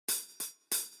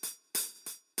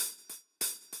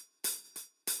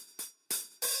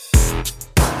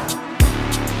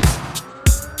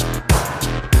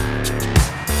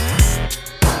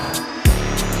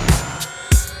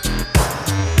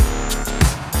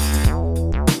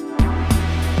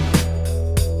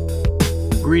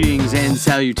Greetings and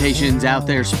salutations out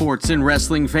there, sports and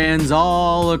wrestling fans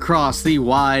all across the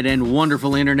wide and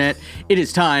wonderful internet. It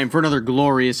is time for another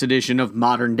glorious edition of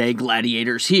Modern Day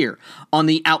Gladiators here on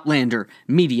the Outlander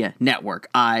Media Network.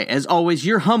 I, as always,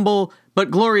 your humble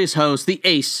but glorious host, the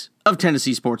ace of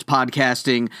Tennessee sports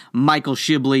podcasting, Michael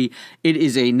Shibley. It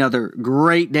is another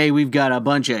great day. We've got a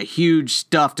bunch of huge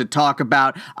stuff to talk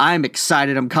about. I'm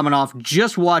excited. I'm coming off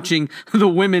just watching the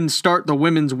women start the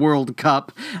Women's World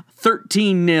Cup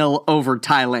 13-0 over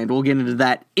Thailand. We'll get into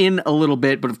that in a little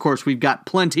bit, but of course we've got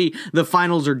plenty. The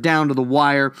finals are down to the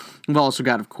wire. We've also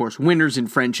got, of course, winners in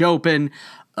French Open.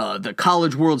 The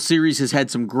College World Series has had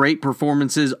some great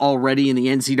performances already in the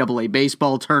NCAA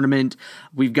baseball tournament.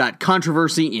 We've got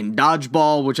controversy in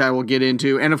dodgeball, which I will get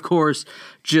into, and of course,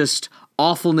 just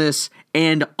awfulness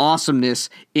and awesomeness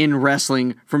in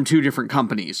wrestling from two different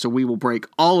companies. So we will break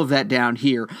all of that down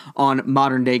here on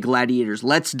Modern Day Gladiators.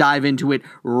 Let's dive into it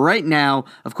right now.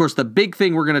 Of course, the big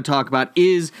thing we're going to talk about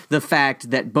is the fact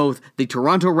that both the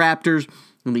Toronto Raptors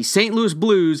and the St. Louis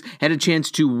Blues had a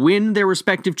chance to win their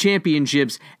respective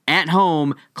championships at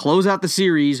home, close out the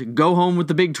series, go home with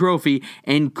the big trophy,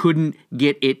 and couldn't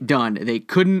get it done. They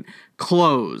couldn't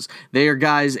close. They are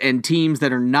guys and teams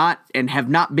that are not and have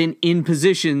not been in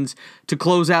positions to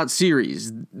close out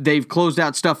series. They've closed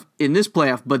out stuff in this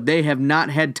playoff, but they have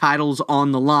not had titles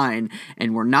on the line,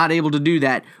 and were not able to do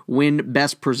that when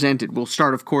best presented. We'll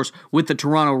start, of course, with the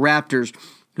Toronto Raptors,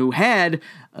 who had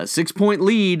a 6-point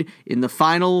lead in the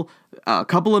final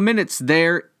couple of minutes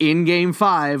there in Game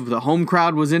 5. The home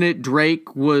crowd was in it.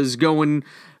 Drake was going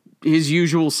his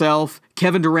usual self.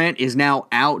 Kevin Durant is now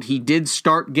out. He did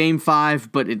start Game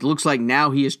 5, but it looks like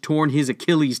now he has torn his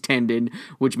Achilles tendon,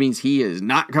 which means he is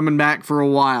not coming back for a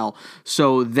while.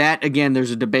 So that, again,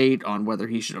 there's a debate on whether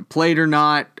he should have played or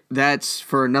not. That's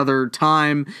for another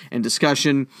time and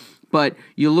discussion. But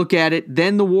you look at it,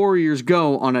 then the Warriors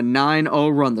go on a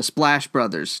 9-0 run, the Splash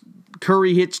Brothers.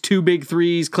 Curry hits 2 big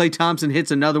threes, Klay Thompson hits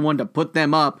another one to put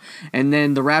them up, and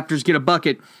then the Raptors get a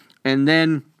bucket, and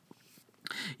then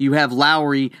you have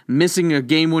Lowry missing a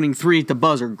game-winning 3 at the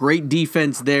buzzer. Great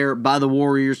defense there by the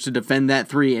Warriors to defend that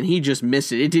 3, and he just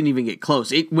missed it. It didn't even get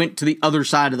close. It went to the other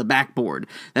side of the backboard.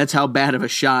 That's how bad of a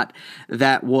shot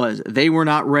that was. They were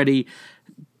not ready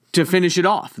to finish it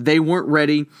off. They weren't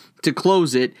ready to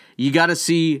close it. You got to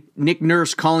see Nick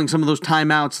Nurse calling some of those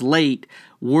timeouts late.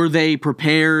 Were they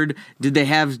prepared? Did they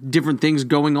have different things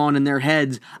going on in their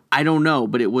heads? I don't know,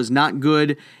 but it was not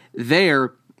good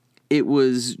there. It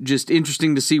was just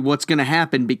interesting to see what's going to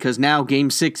happen, because now Game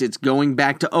 6, it's going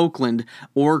back to Oakland.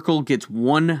 Oracle gets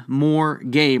one more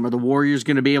game. Are the Warriors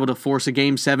going to be able to force a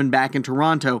Game 7 back in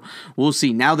Toronto? We'll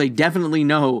see. Now they definitely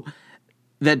know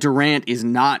that Durant is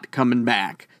not coming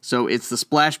back. So it's the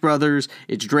Splash Brothers,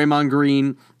 it's Draymond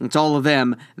Green, it's all of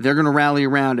them. They're going to rally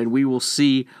around, and we will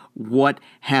see what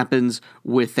happens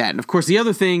with that. And of course, the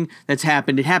other thing that's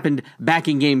happened, it happened back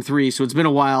in Game 3, so it's been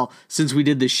a while since we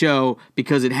did the show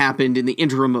because it happened in the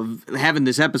interim of having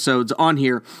this episodes on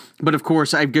here. But of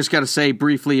course, I've just got to say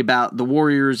briefly about the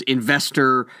Warriors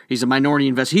investor. He's a minority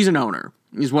investor. He's an owner,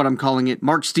 is what I'm calling it.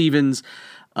 Mark Stevens,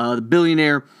 the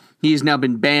billionaire. He has now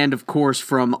been banned, of course,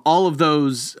 from all of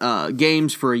those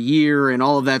games for a year and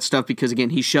all of that stuff because,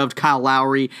 again, he shoved Kyle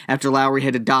Lowry after Lowry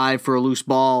had to dive for a loose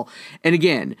ball. And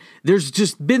again, there's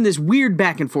just been this weird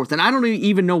back and forth, and I don't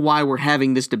even know why we're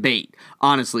having this debate,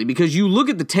 honestly, because you look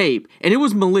at the tape, and it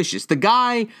was malicious. The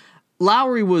guy,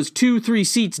 Lowry, was 2-3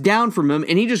 seats down from him,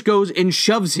 and he just goes and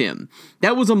shoves him.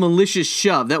 That was a malicious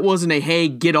shove. That wasn't a, hey,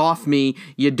 get off me,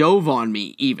 you dove on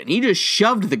me, even. He just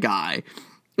shoved the guy.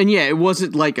 And yeah, it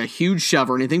wasn't like a huge shove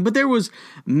or anything, but there was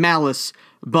malice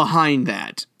behind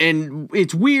that. And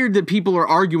it's weird that people are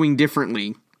arguing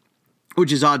differently,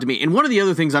 which is odd to me. And one of the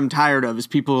other things I'm tired of is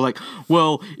people are like,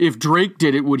 well, if Drake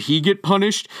did it, would he get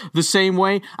punished the same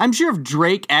way? I'm sure if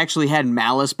Drake actually had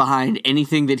malice behind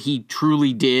anything that he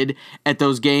truly did at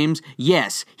those games,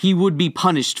 yes, he would be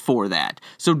punished for that.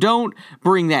 So don't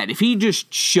bring that. If he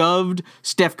just shoved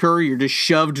Steph Curry or just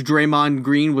shoved Draymond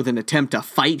Green with an attempt to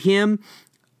fight him,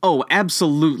 oh,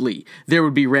 absolutely, there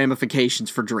would be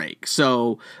ramifications for Drake.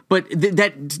 So, but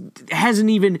that hasn't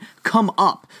even come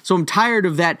up. So I'm tired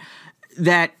of that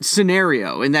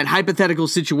scenario and that hypothetical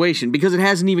situation because it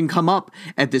hasn't even come up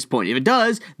at this point. If it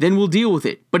does, then we'll deal with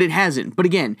it. But it hasn't. But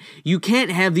again, you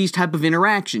can't have these type of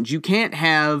interactions. You can't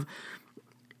have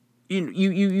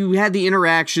you had the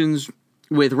interactions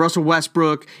with Russell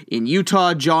Westbrook in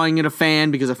Utah jawing at a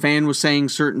fan because a fan was saying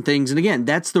certain things. And again,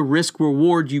 that's the risk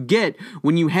reward you get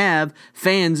when you have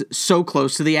fans so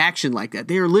close to the action like that.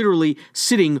 They are literally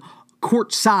sitting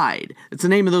courtside. It's the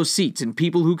name of those seats, and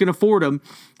people who can afford them,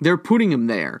 they're putting them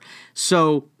there.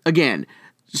 So again,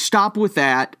 stop with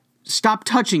that. Stop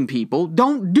touching people.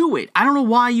 Don't do it. I don't know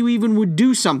why you even would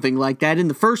do something like that in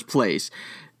the first place,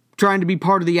 trying to be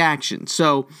part of the action.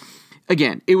 So,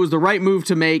 again, it was the right move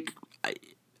to make.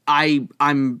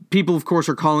 People, of course,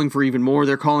 are calling for even more.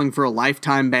 They're calling for a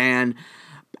lifetime ban.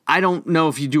 I don't know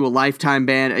if you do a lifetime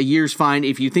ban. A year's fine.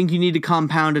 If you think you need to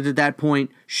compound it at that point,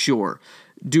 sure.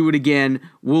 Do it again.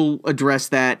 We'll address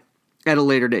that at a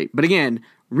later date. But again,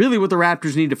 really what the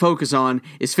Raptors need to focus on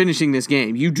is finishing this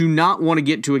game. You do not want to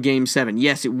get to a Game 7.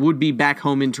 Yes, it would be back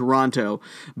home in Toronto,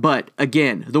 but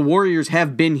again, the Warriors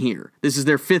have been here. This is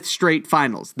their 5th straight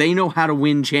finals. They know how to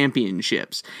win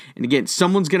championships. And again,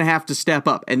 someone's going to have to step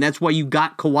up, and that's why you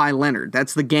got Kawhi Leonard.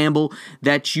 That's the gamble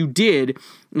that you did,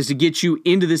 is to get you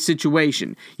into this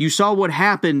situation. You saw what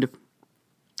happened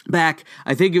back,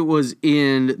 I think it was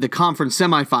in the conference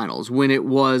semifinals, when it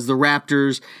was the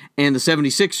Raptors and the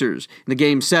 76ers in the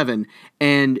Game 7,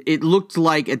 and it looked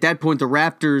like at that point the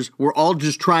Raptors were all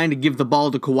just trying to give the ball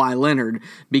to Kawhi Leonard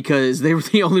because they were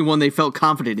the only one they felt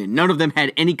confident in. None of them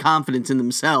had any confidence in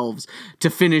themselves to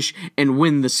finish and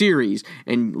win the series,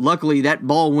 and luckily that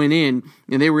ball went in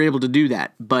and they were able to do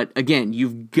that. But again,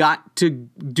 you've got to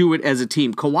do it as a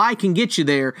team. Kawhi can get you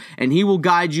there and he will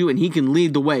guide you and he can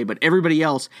lead the way, but everybody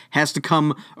else has to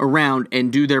come around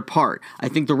and do their part. I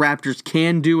think the Raptors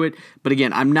can do it, but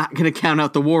again, I'm not going to count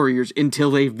out the Warriors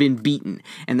until they've been beaten.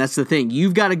 And that's the thing.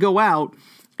 You've got to go out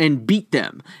and beat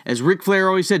them. As Ric Flair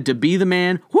always said, to be the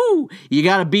man, you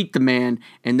got to beat the man,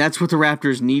 and that's what the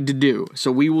Raptors need to do.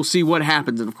 So we will see what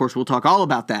happens, and of course we'll talk all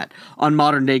about that on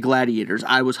Modern Day Gladiators.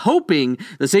 I was hoping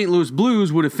the St. Louis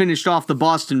Blues would have finished off the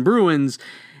Boston Bruins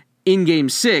in Game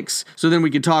 6, so then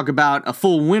we could talk about a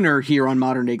full winner here on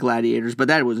Modern Day Gladiators, but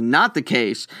that was not the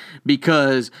case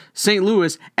because St.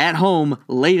 Louis at home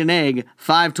laid an egg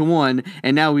 5-1,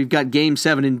 and now we've got Game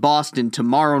 7 in Boston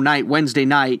tomorrow night, Wednesday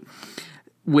night,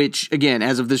 which, again,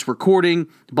 as of this recording,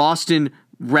 Boston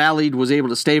rallied, was able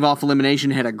to stave off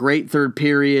elimination, had a great third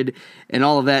period, and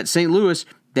all of that. St. Louis,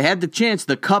 they had the chance.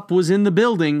 The cup was in the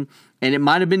building, and it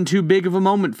might have been too big of a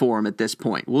moment for them at this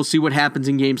point. We'll see what happens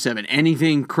in Game 7.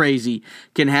 Anything crazy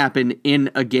can happen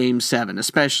in a Game 7,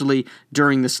 especially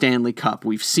during the Stanley Cup.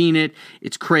 We've seen it.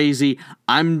 It's crazy.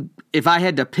 If I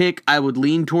had to pick, I would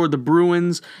lean toward the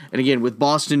Bruins. And again, with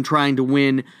Boston trying to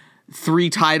win 3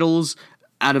 titles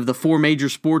out of the 4 major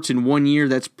sports in 1 year,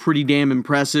 that's pretty damn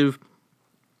impressive.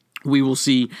 We will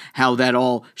see how that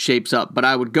all shapes up. But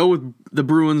I would go with the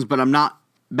Bruins, but I'm not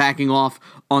backing off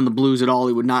on the Blues at all.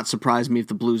 It would not surprise me if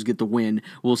the Blues get the win.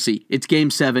 We'll see. It's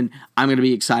Game 7. I'm going to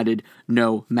be excited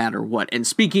no matter what. And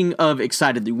speaking of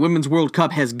excited, the Women's World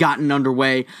Cup has gotten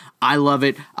underway. I love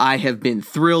it. I have been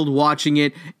thrilled watching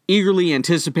it, eagerly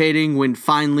anticipating when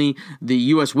finally the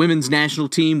U.S. women's national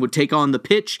team would take on the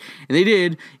pitch. And they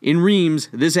did in Reims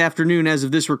this afternoon as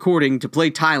of this recording to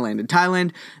play Thailand. And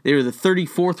Thailand, they are the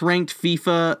 34th ranked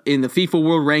in the FIFA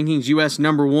World Rankings, U.S.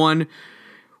 number 1.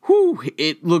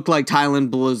 It looked like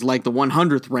Thailand was like the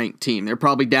 100th ranked team. They're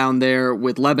probably down there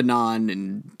with Lebanon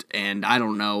and I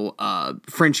don't know,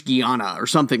 French Guiana or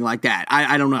something like that.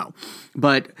 I don't know.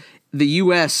 But the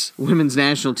U.S. women's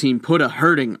national team put a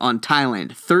hurting on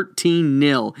Thailand,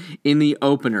 13-0 in the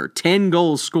opener, 10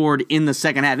 goals scored in the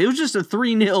second half. It was just a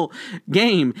 3-0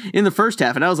 game in the first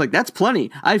half, and I was like, that's plenty.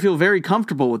 I feel very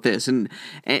comfortable with this. And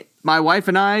my wife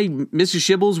and I, Mrs.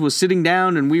 Shibbles, was sitting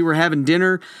down, and we were having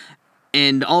dinner,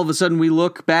 and all of a sudden we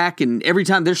look back, and every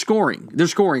time they're scoring.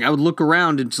 I would look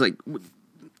around, and it's like,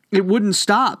 it wouldn't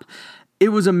stop. It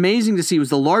was amazing to see. It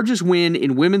was the largest win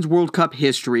in Women's World Cup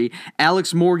history.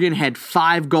 Alex Morgan had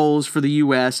 5 goals for the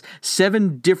U.S.,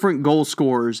 7 different goal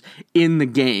scorers in the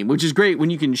game, which is great when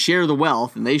you can share the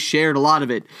wealth, and they shared a lot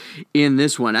of it in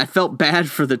this one. I felt bad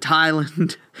for the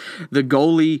Thailand, the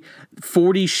goalie,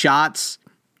 40 shots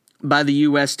by the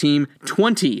U.S. team,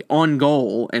 20 on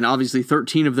goal, and obviously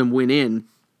 13 of them went in.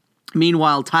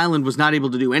 Meanwhile, Thailand was not able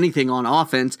to do anything on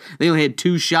offense. They only had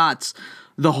 2 shots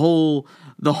the whole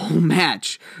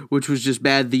match, which was just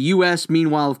bad. The U.S.,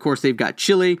 meanwhile, of course, they've got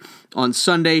Chile on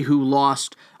Sunday, who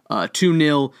lost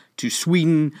 2-0 to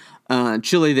Sweden.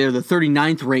 Chile, they're the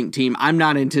 39th ranked team. I'm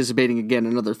not anticipating, again,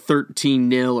 another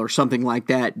 13-0 or something like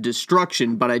that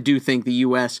destruction, but I do think the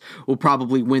U.S. will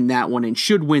probably win that one and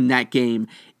should win that game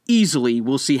easily.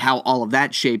 We'll see how all of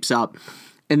that shapes up.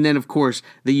 And then, of course,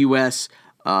 the U.S.,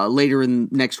 later in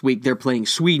next week, they're playing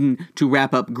Sweden to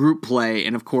wrap up group play.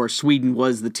 And, of course, Sweden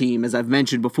was the team, as I've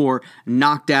mentioned before,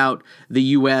 knocked out the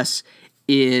U.S.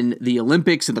 in the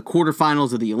Olympics, in the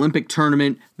quarterfinals of the Olympic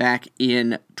tournament back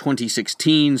in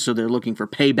 2016, so they're looking for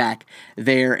payback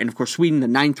there. And of course, Sweden, the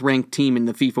 9th-ranked team in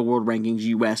the FIFA World Rankings,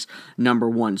 U.S. number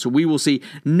 1. So we will see.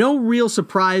 No real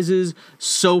surprises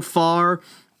so far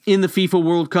in the FIFA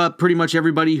World Cup. Pretty much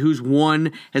everybody who's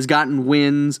won has gotten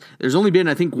wins. There's only been,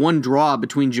 I think, one draw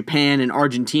between Japan and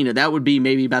Argentina. That would be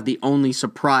maybe about the only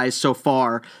surprise so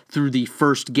far through the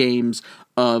first games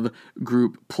of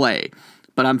group play.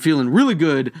 But I'm feeling really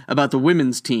good about the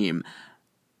women's team.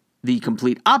 The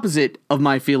complete opposite of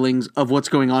my feelings of what's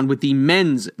going on with the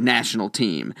men's national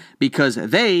team, because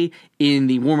they, in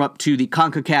the warm-up to the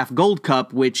CONCACAF Gold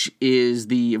Cup, which is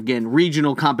the, again,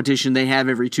 regional competition they have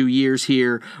every 2 years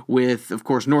here with, of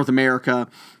course, North America,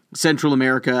 Central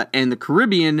America, and the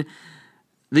Caribbean,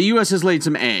 the U.S. has laid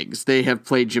some eggs. They have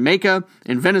played Jamaica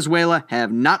and Venezuela,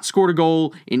 have not scored a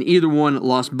goal in either one,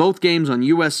 lost both games on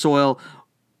U.S. soil,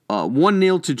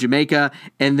 1-0 to Jamaica,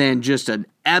 and then just an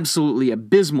absolutely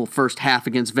abysmal first half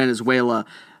against Venezuela,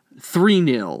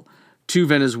 3-0 to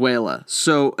Venezuela.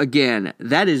 So again,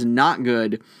 that is not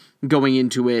good going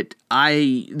into it.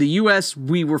 The U.S.,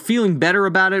 we were feeling better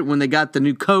about it when they got the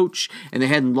new coach and they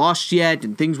hadn't lost yet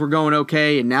and things were going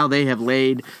okay, and now they have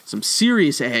laid some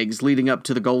serious eggs leading up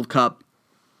to the Gold Cup.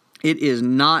 It is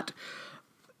not,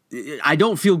 I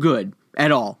don't feel good at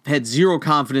all. Had zero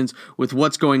confidence with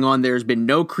what's going on. There's been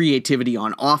no creativity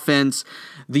on offense.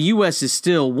 The U.S. is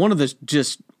still one of the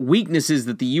just weaknesses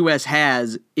that the U.S.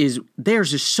 has is they're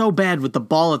just so bad with the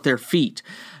ball at their feet.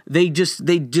 They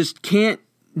just can't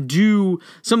do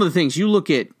some of the things. You look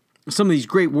at some of these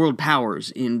great world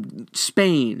powers in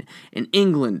Spain and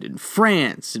England and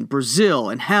France and Brazil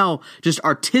and how just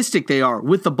artistic they are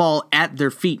with the ball at their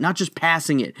feet, not just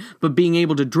passing it, but being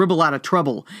able to dribble out of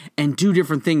trouble and do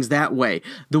different things that way.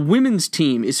 The women's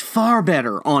team is far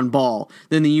better on ball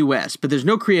than the U.S., but there's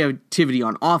no creativity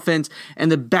on offense,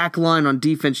 and the back line on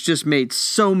defense just made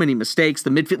so many mistakes. The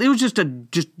midfield, it was just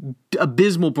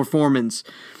abysmal performance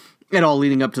at all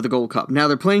leading up to the Gold Cup. Now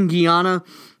they're playing Guyana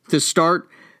to start.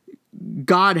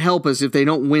 God help us if they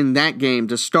don't win that game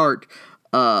to start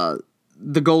the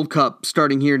Gold Cup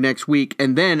starting here next week.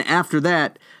 And then after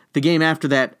that, the game after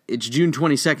that, it's June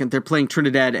 22nd, they're playing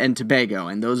Trinidad and Tobago.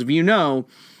 And those of you know,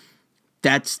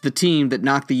 that's the team that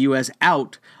knocked the U.S.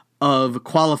 out of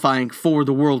qualifying for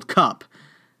the World Cup.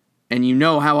 And you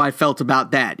know how I felt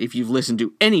about that. If you've listened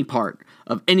to any part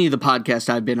of any of the podcasts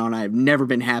I've been on, I've never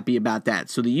been happy about that.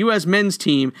 So the U.S. men's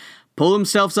team pull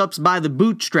themselves up by the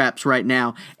bootstraps right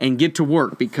now and get to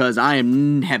work, because I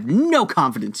have no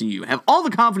confidence in you. Have all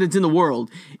the confidence in the world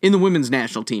in the women's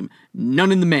national team.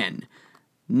 None in the men.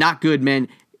 Not good, men.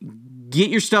 Get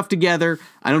your stuff together.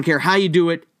 I don't care how you do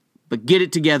it, but get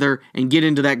it together and get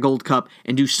into that Gold Cup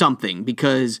and do something,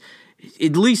 because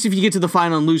at least if you get to the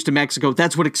final and lose to Mexico,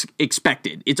 that's what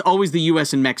expected. It's always the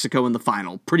U.S. and Mexico in the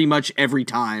final, pretty much every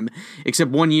time, except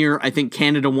one year I think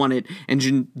Canada won it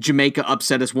and Jamaica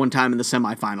upset us one time in the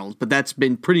semifinals, but that's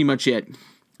been pretty much it.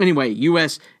 Anyway,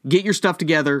 U.S., get your stuff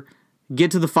together,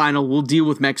 get to the final, we'll deal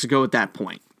with Mexico at that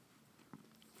point.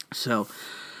 So,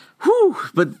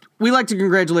 but we like to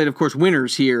congratulate, of course,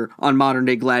 winners here on Modern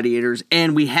Day Gladiators,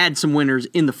 and we had some winners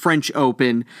in the French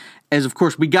Open, as, of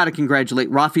course, we got to congratulate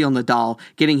Rafael Nadal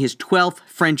getting his 12th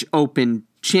French Open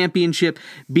championship,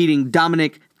 beating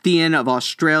Dominic Thiem of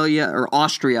Austria,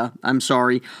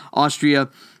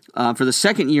 for the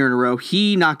second year in a row.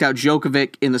 He knocked out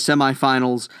Djokovic in the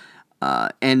semifinals,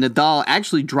 and Nadal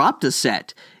actually dropped a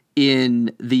set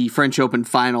in the French Open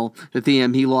final to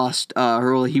Thiem. He lost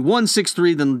early. He won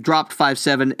 6-3, then dropped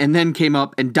 5-7, and then came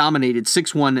up and dominated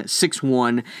 6-1,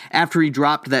 6-1 after he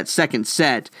dropped that second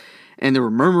set. And there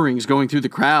were murmurings going through the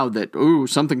crowd that,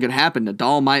 something could happen.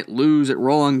 Nadal might lose at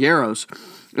Roland Garros.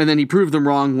 And then he proved them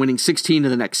wrong, winning 16 of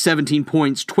the next 17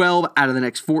 points, 12 out of the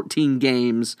next 14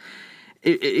 games.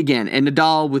 Again, and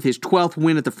Nadal with his 12th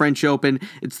win at the French Open.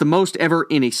 It's the most ever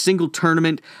in a single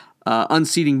tournament,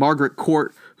 unseating Margaret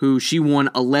Court, who she won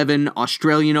 11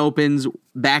 Australian Opens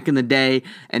back in the day,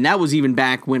 and that was even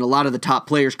back when a lot of the top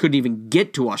players couldn't even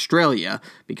get to Australia,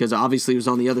 because obviously it was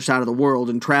on the other side of the world,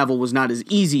 and travel was not as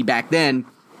easy back then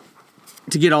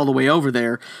to get all the way over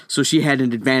there, so she had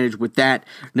an advantage with that.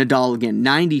 Nadal, again,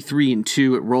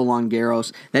 93-2 at Roland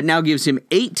Garros. That now gives him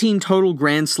 18 total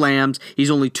Grand Slams. He's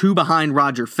only 2 behind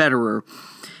Roger Federer.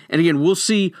 And again, we'll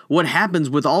see what happens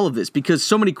with all of this, because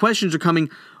so many questions are coming.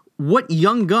 What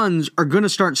young guns are going to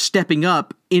start stepping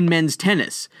up in men's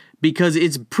tennis? Because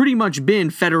it's pretty much been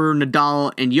Federer,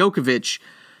 Nadal, and Djokovic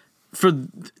for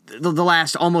the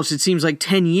last almost, it seems like,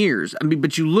 10 years. I mean,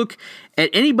 but you look at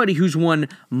anybody who's won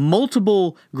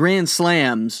multiple Grand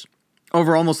Slams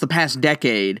over almost the past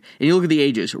decade, and you look at the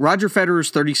ages, Roger Federer is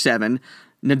 37,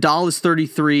 Nadal is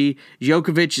 33,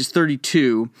 Djokovic is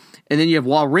 32, and then you have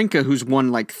Wawrinka, who's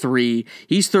won like 3.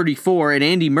 He's 34, and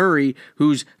Andy Murray,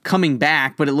 who's coming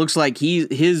back, but it looks like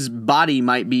his body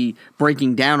might be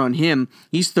breaking down on him.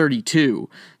 He's 32.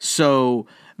 So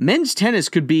men's tennis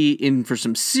could be in for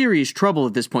some serious trouble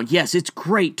at this point. Yes, it's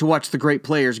great to watch the great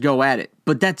players go at it,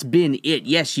 but that's been it.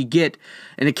 Yes, you get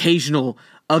an occasional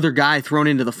other guy thrown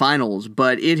into the finals,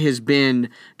 but it has been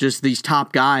just these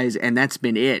top guys, and that's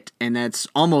been it. And that's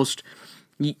almost,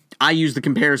 I use the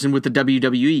comparison with the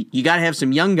WWE. You got to have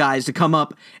some young guys to come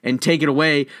up and take it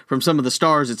away from some of the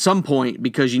stars at some point,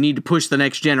 because you need to push the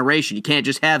next generation. You can't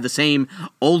just have the same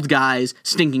old guys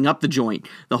stinking up the joint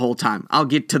the whole time. I'll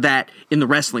get to that in the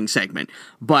wrestling segment.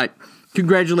 But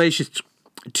congratulations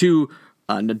to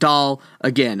Nadal,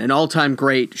 again, an all-time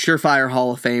great, surefire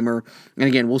Hall of Famer. And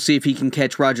again, we'll see if he can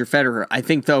catch Roger Federer. I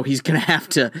think, though, he's going to have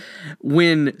to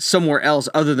win somewhere else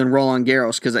other than Roland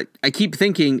Garros, because I keep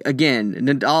thinking, again,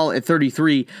 Nadal at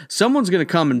 33, someone's going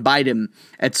to come and bite him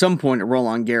at some point at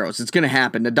Roland Garros. It's going to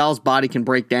happen. Nadal's body can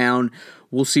break down.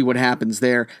 We'll see what happens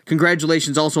there.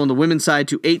 Congratulations also on the women's side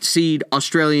to 8-seed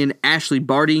Australian Ashley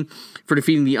Barty for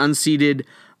defeating the unseeded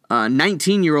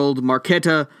 19-year-old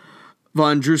Marketa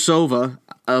Vondrousova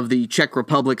of the Czech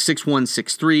Republic, 6-1,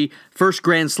 6-3. First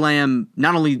Grand Slam.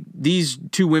 Not only these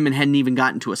two women hadn't even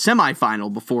gotten to a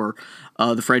semifinal before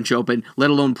the French Open, let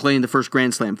alone playing the first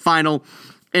Grand Slam final.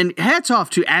 And hats off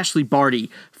to Ashley Barty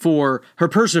for her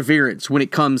perseverance when it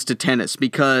comes to tennis,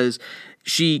 because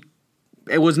she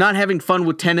was not having fun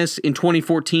with tennis in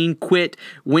 2014, quit,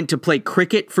 went to play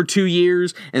cricket for 2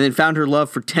 years, and then found her love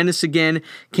for tennis again,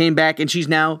 came back, and she's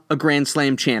now a Grand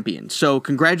Slam champion. So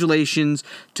congratulations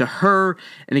to her,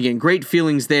 and again, great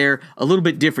feelings there. A little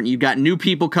bit different. You've got new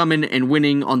people coming and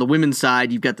winning on the women's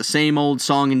side. You've got the same old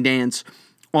song and dance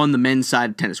on the men's side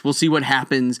of tennis. We'll see what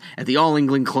happens at the All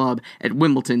England Club at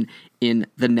Wimbledon in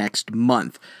the next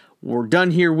month. We're done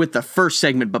here with the first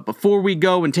segment, but before we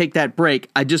go and take that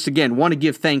break, I just, again, want to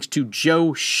give thanks to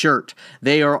Joe Shirt.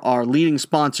 They are our leading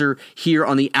sponsor here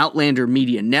on the Outlander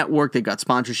Media Network. They've got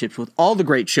sponsorships with all the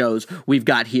great shows we've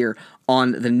got here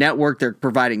on the network. They're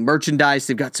providing merchandise.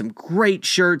 They've got some great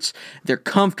shirts. They're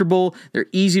comfortable. They're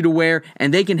easy to wear,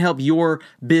 and they can help your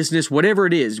business, whatever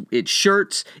it is. It's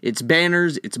shirts, it's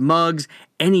banners, it's mugs,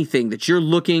 anything that you're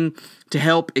looking to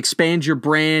help expand your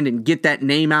brand and get that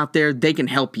name out there, they can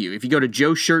help you. If you go to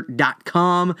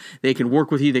joeshirt.com, they can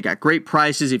work with you. They got great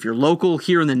prices. If you're local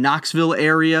here in the Knoxville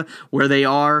area where they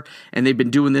are, and they've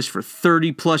been doing this for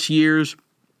 30 plus years,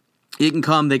 you can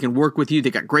come, they can work with you. They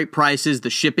got great prices. The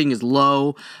shipping is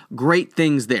low. Great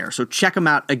things there. So check them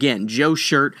out again,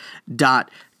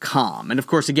 joeshirt.com. And of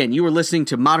course, again, you are listening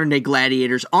to Modern Day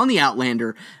Gladiators on the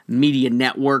Outlander Media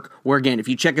Network, where again, if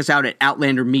you check us out at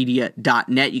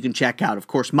outlandermedia.net, you can check out, of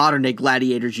course, Modern Day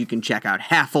Gladiators. You can check out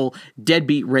Haffle,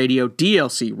 Deadbeat Radio,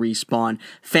 DLC Respawn,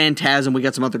 Phantasm. We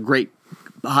got some other great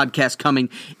podcast coming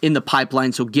in the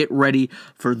pipeline, so get ready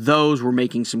for those. We're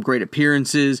making some great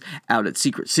appearances out at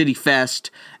Secret City Fest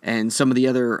and some of the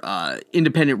other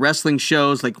independent wrestling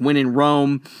shows like Win in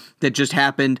Rome that just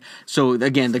happened. So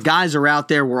again, the guys are out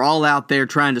there. We're all out there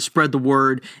trying to spread the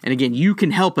word. And again, you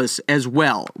can help us as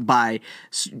well by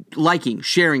liking,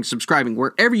 sharing, subscribing,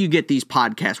 wherever you get these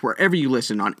podcasts, wherever you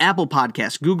listen, on Apple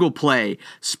Podcasts, Google Play,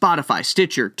 Spotify,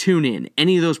 Stitcher, TuneIn,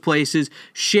 any of those places.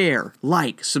 Share,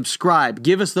 like, subscribe,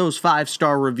 give us those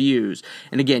 5-star reviews.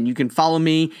 And again, you can follow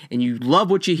me, and you love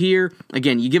what you hear.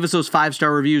 Again, you give us those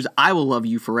 5-star reviews. I will love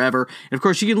you forever. And of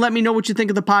course, you can let me know what you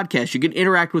think of the podcast. You can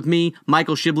interact with me,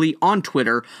 Michael Shibley, on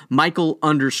Twitter,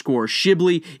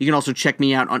 Michael_Shibley. You can also check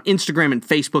me out on Instagram and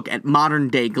Facebook at Modern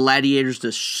Day Gladiators.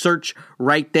 Just search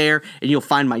right there, and you'll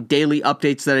find my daily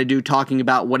updates that I do talking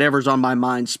about whatever's on my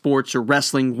mind, sports or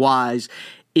wrestling-wise,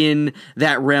 in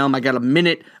that realm. I got a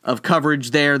minute of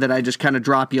coverage there that I just kind of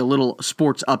drop you a little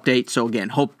sports update. So again,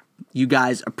 hope you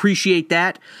guys appreciate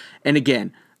that. And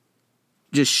again,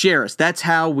 just share us. That's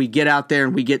how we get out there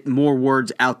and we get more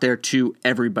words out there to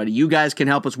everybody. You guys can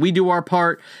help us. We do our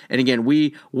part. And again,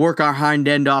 we work our hind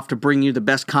end off to bring you the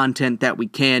best content that we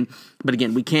can. But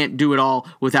again, we can't do it all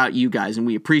without you guys. And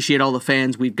we appreciate all the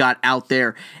fans we've got out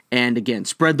there. And again,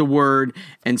 spread the word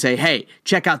and say, hey,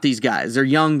 check out these guys. They're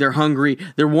young, they're hungry,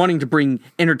 they're wanting to bring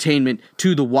entertainment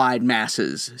to the wide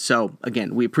masses. So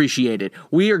again, we appreciate it.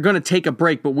 We are going to take a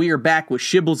break, but we are back with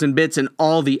Shibbles and Bits and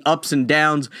all the ups and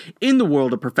downs in the world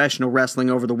of professional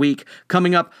wrestling over the week.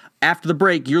 Coming up after the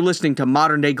break, you're listening to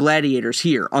Modern Day Gladiators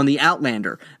here on the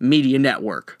Outlander Media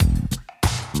Network.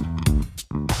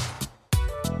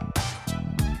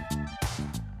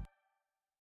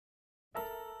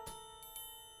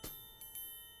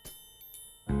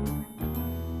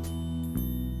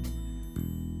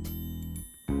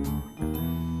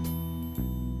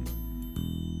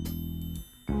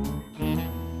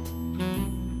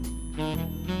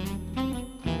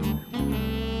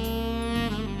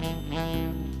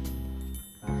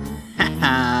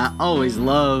 Always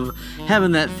love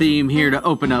having that theme here to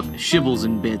open up Shibbles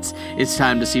and Bits. It's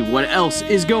time to see what else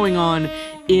is going on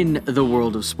in the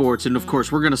world of sports. And of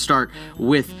course, we're going to start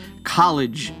with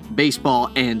college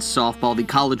baseball and softball. The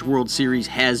College World Series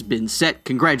has been set.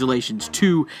 Congratulations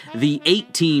to the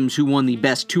 8 teams who won the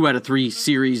best 2 out of 3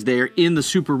 series there in the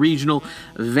Super Regional.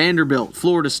 Vanderbilt,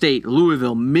 Florida State,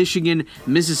 Louisville, Michigan,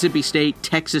 Mississippi State,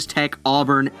 Texas Tech,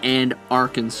 Auburn, and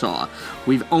Arkansas.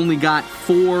 We've only got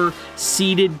 4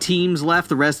 seeded teams left.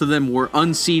 The rest of them were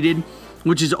unseeded,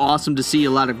 which is awesome to see.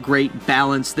 A lot of great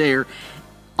balance there.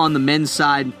 On the men's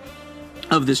side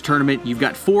of this tournament, you've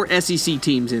got 4 SEC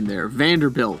teams in there.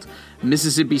 Vanderbilt,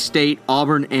 Mississippi State,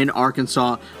 Auburn, and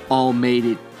Arkansas all made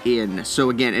it in. So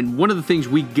again, and one of the things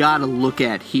we gotta look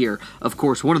at here, of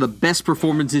course, one of the best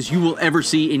performances you will ever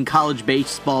see in college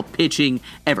baseball pitching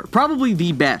ever. Probably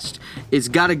the best. It's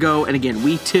gotta go, and again,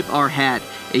 we tip our hat,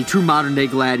 a true modern-day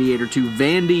gladiator, to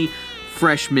Vandy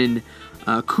freshman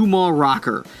Kumar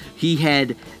Rocker.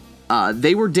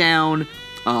 They were down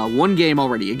 1 game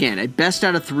already. Again, a best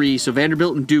out of 3, so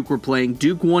Vanderbilt and Duke were playing.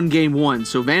 Duke won game 1,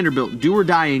 so Vanderbilt do or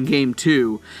die in game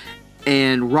 2,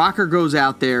 and Rocker goes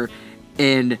out there,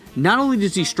 and not only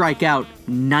does he strike out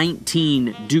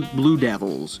 19 Duke Blue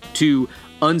Devils to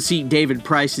unseat David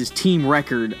Price's team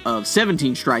record of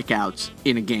 17 strikeouts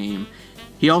in a game,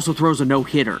 he also throws a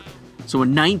no-hitter. So a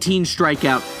 19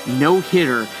 strikeout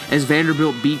no-hitter as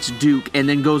Vanderbilt beats Duke and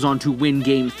then goes on to win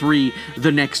game 3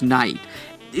 the next night.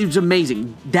 It was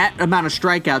amazing. That amount of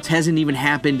strikeouts hasn't even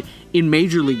happened in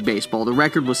Major League Baseball. The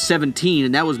record was 17,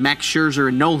 and that was Max Scherzer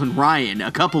and Nolan Ryan,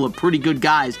 a couple of pretty good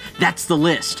guys. That's the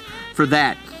list for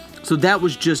that. So that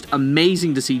was just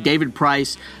amazing to see. David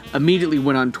Price immediately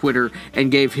went on Twitter and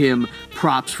gave him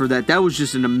props for that. That was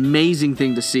just an amazing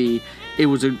thing to see. It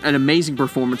was an amazing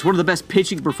performance, one of the best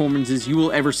pitching performances you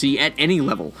will ever see at any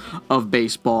level of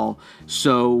baseball.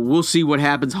 So we'll see what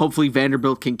happens. Hopefully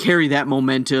Vanderbilt can carry that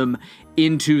momentum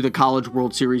into the College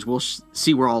World Series. We'll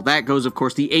see where all that goes. Of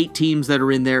course, the 8 teams that are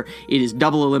in there, it is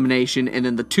double elimination, and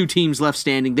then the 2 teams left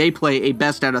standing, they play a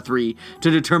best out of 3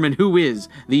 to determine who is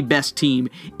the best team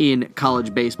in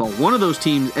college baseball. One of those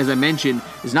teams, as I mentioned,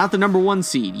 is not the number 1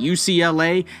 seed.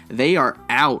 UCLA, they are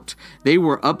out. They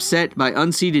were upset by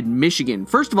unseeded Michigan.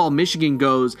 First of all, Michigan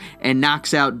goes and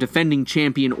knocks out defending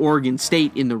champion Oregon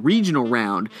State in the regional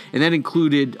round, and that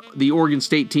included the Oregon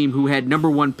State team who had number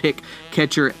 1 pick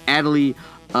catcher Adley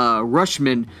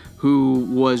Rushman, who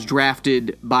was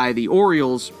drafted by the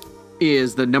Orioles,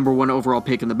 is the number 1 overall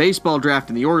pick in the baseball draft,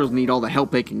 and the Orioles need all the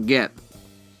help they can get.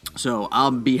 So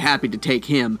I'll be happy to take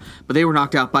him. But they were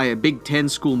knocked out by a Big Ten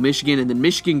school, Michigan, and then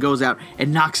Michigan goes out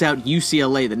and knocks out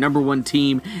UCLA, the number 1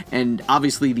 team, and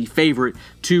obviously the favorite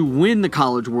to win the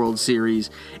College World Series.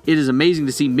 It is amazing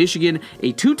to see Michigan,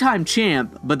 a 2-time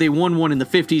champ, but they won one in the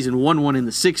 50s and won one in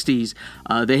the 60s.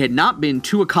 They had not been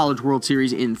to a College World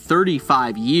Series in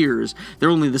 35 years. They're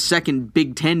only the 2nd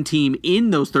Big Ten team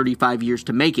in those 35 years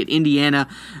to make it. Indiana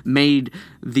made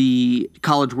the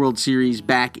College World Series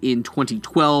back in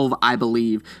 2012, I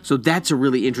believe. So that's a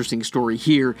really interesting story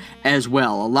here as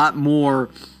well. A lot more,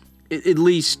 at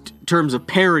least in terms of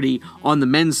parity on the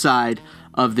men's side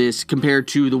of this compared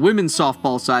to the women's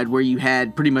softball side, where you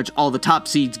had pretty much all the top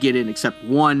seeds get in except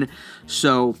 1.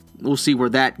 So we'll see where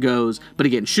that goes. But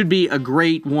again, should be a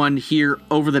great one here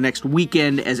over the next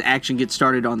weekend as action gets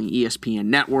started on the ESPN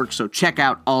network. So check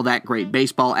out all that great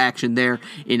baseball action there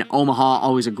in Omaha.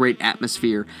 Always a great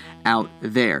atmosphere out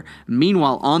there.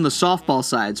 Meanwhile, on the softball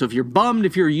side, so if you're bummed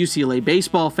if you're a UCLA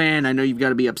baseball fan, I know you've got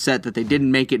to be upset that they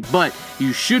didn't make it, but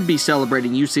you should be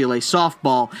celebrating UCLA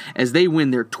softball as they win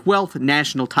their 12th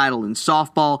national title in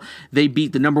softball. They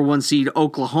beat the number 1 seed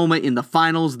Oklahoma in the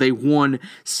finals. They won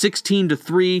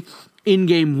 16-3 in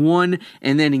game 1,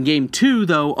 and then in game 2,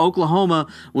 though, Oklahoma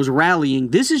was rallying.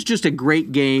 This is just a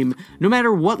great game, no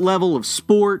matter what level of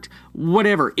sport,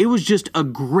 whatever. It was just a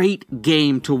great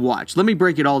game to watch. Let me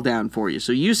break it all down for you.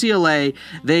 So UCLA,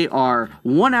 they are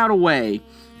 1 out away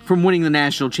from winning the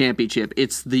national championship.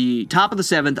 It's the top of the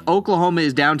 7th. Oklahoma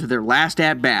is down to their last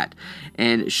at-bat,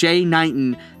 and Shea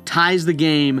Knighton ties the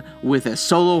game with a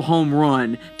solo home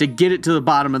run to get it to the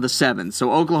bottom of the 7th.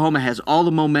 So Oklahoma has all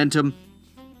the momentum.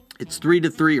 It's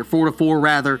 3-3 or 4-4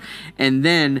 rather, and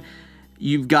then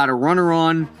you've got a runner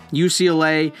on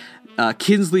UCLA.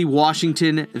 Kinsley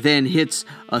Washington then hits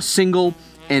a single,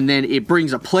 and then it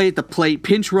brings a play at the plate.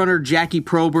 Pinch runner Jackie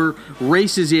Prober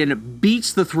races in,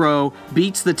 beats the throw,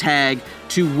 beats the tag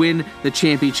to win the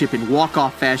championship in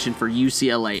walk-off fashion for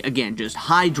UCLA. Again, just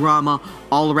high drama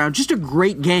all around. Just a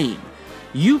great game.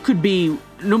 You could be,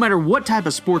 no matter what type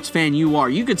of sports fan you are,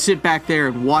 you could sit back there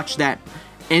and watch that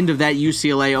end of that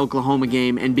UCLA-Oklahoma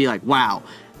game and be like, wow,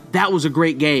 that was a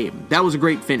great game. That was a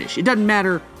great finish. It doesn't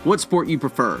matter what sport you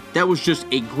prefer. That was just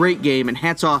a great game, and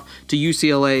hats off to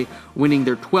UCLA winning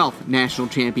their 12th national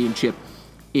championship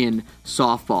in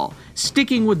softball.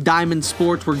 Sticking with diamond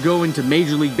sports, we're going to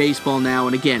Major League Baseball now,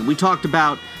 and again, we talked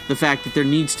about the fact that there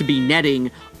needs to be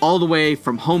netting all the way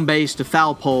from home base to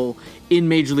foul pole in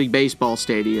Major League Baseball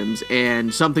stadiums,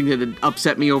 and something that had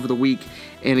upset me over the week,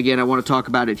 and again, I want to talk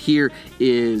about it here,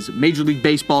 is Major League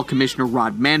Baseball Commissioner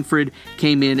Rob Manfred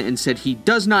came in and said he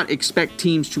does not expect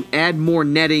teams to add more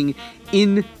netting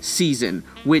in season,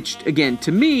 which, again,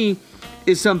 to me,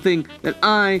 is something that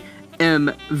I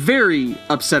am very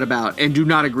upset about and do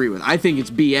not agree with. I think it's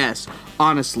BS,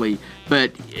 honestly,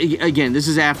 but again, this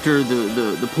is after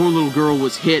the poor little girl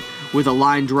was hit with a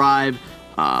line drive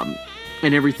and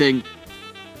everything,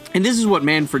 and this is what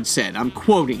Manfred said. I'm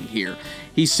quoting here.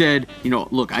 He said,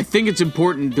 look, I think it's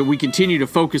important that we continue to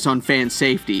focus on fan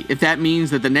safety. If that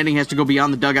means that the netting has to go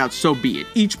beyond the dugout, so be it.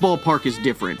 Each ballpark is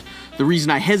different. The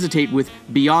reason I hesitate with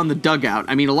beyond the dugout,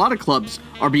 a lot of clubs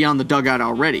are beyond the dugout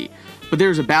already, but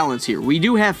there's a balance here. We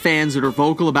do have fans that are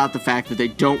vocal about the fact that they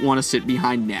don't want to sit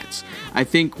behind nets. I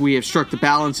think we have struck the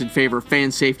balance in favor of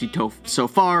fan safety so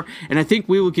far, and I think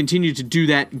we will continue to do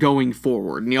that going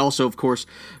forward. And he also, of course,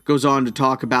 goes on to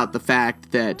talk about the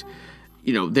fact that,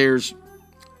 there's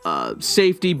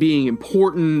safety being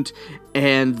important,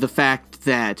 and the fact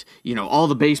that, all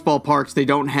the baseball parks, they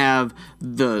don't have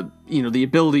the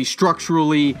ability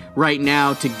structurally right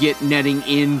now to get netting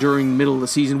in during the middle of the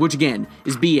season, which again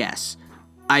is BS.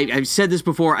 I've said this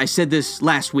before. I said this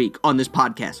last week on this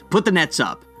podcast. Put the nets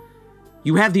up.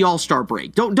 You have the All-Star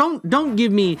break. Don't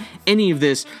give me any of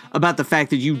this about the fact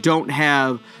that you don't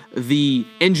have the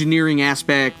engineering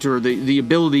aspect or the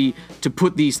ability to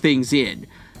put these things in.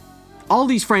 All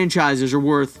these franchises are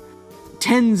worth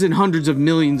tens and hundreds of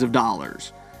millions of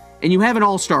dollars. And you have an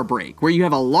All-Star break where you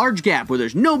have a large gap where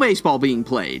there's no baseball being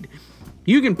played.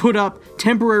 You can put up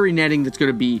temporary netting that's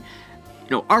going to be,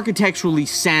 architecturally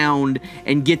sound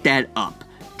and get that up.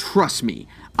 Trust me,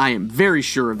 I am very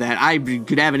sure of that. I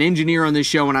could have an engineer on this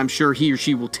show, and I'm sure he or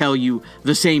she will tell you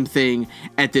the same thing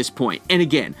at this point. And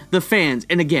again, the fans,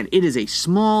 and again, it is a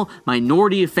small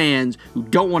minority of fans who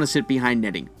don't want to sit behind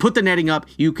netting. Put the netting up,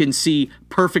 you can see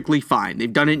perfectly fine.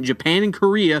 They've done it in Japan and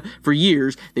Korea for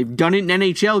years. They've done it in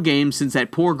NHL games since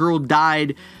that poor girl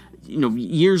died,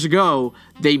 years ago.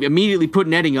 They immediately put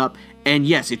netting up, and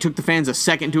yes, it took the fans a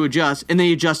second to adjust, and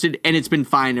they adjusted, and it's been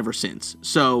fine ever since.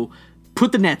 So,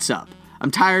 put the nets up.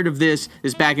 I'm tired of this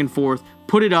back and forth.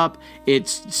 Put it up.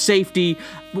 It's safety.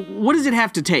 What does it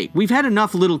have to take? We've had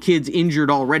enough little kids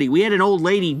injured already. We had an old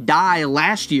lady die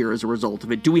last year as a result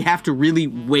of it. Do we have to really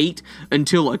wait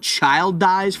until a child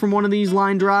dies from one of these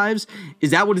line drives?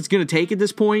 Is that what it's going to take at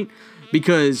this point?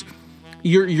 Because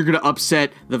you're going to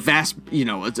upset the vast,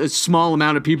 a small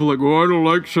amount of people like, I don't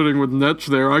like sitting with nets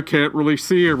there. I can't really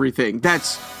see everything.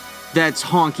 That's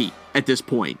honky at this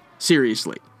point.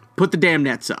 Seriously. Put the damn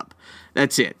nets up.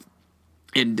 That's it.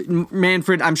 And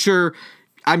Manfred, I'm sure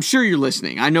you're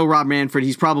listening. I know Rob Manfred,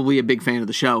 he's probably a big fan of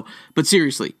the show, but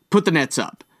seriously, put the nets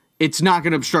up. It's not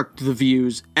going to obstruct the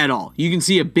views at all. You can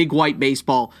see a big white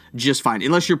baseball just fine,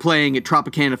 unless you're playing at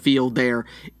Tropicana Field there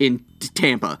in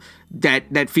Tampa.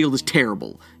 That field is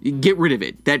terrible. Get rid of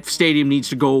it. That stadium needs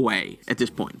to go away at this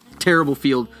point. Terrible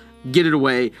field. Get it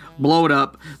away. Blow it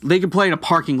up. They could play in a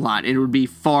parking lot, and it would be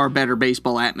far better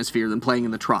baseball atmosphere than playing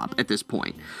in the Trop at this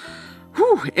point.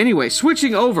 Whew. Anyway,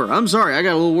 switching over. I'm sorry, I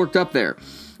got a little worked up there.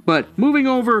 But moving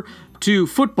over to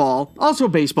football, also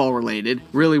baseball related,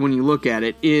 really when you look at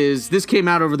it, is this came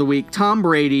out over the week. Tom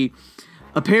Brady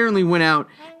apparently went out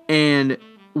and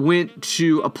went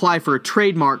to apply for a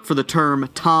trademark for the term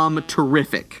Tom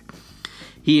Terrific.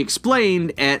 He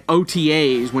explained at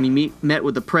OTAs when he met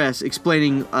with the press,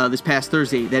 explaining this past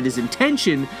Thursday that his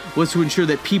intention was to ensure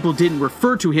that people didn't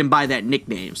refer to him by that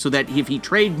nickname, so that if he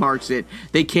trademarks it,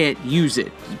 they can't use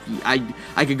it.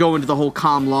 I could go into the whole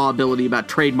common law ability about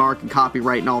trademark and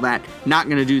copyright and all that. Not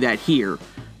going to do that here.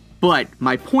 But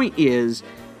my point is,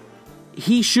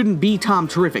 he shouldn't be Tom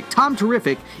Terrific. Tom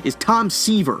Terrific is Tom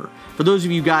Seaver. For those of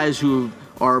you guys who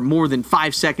are more than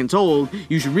 5 seconds old,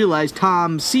 you should realize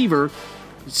Tom Seaver,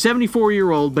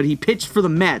 74-year-old, but he pitched for the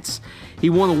Mets. He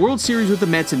won the World Series with the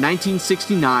Mets in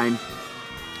 1969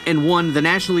 and won the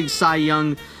National League Cy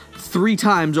Young 3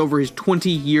 times over his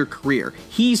 20-year career.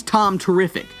 He's Tom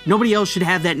Terrific. Nobody else should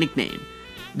have that nickname.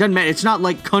 Doesn't matter. It's not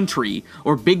like Country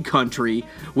or Big Country,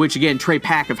 which, again, Trey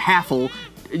Pack of Haffle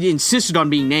insisted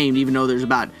on being named, even though there's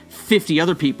about 50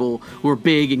 other people who are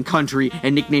big in country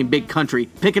and nicknamed Big Country.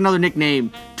 Pick another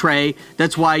nickname, Trey.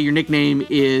 That's why your nickname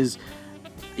is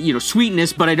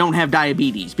Sweetness, but I don't have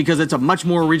diabetes, because it's a much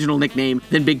more original nickname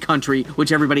than Big Country,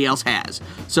 which everybody else has.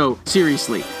 So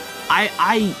seriously,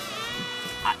 I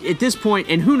at this point,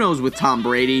 and who knows with Tom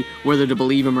Brady, whether to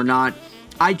believe him or not,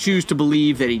 I choose to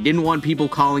believe that he didn't want people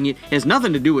calling it. It has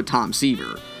nothing to do with Tom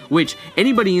Seaver, which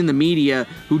anybody in the media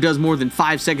who does more than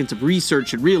 5 seconds of research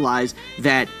should realize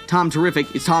that Tom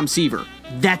Terrific is Tom Seaver.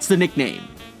 That's the nickname.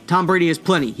 Tom Brady has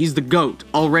plenty. He's the GOAT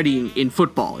already in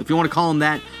football. If you want to call him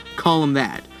that, call him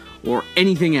that. Or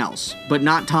anything else, but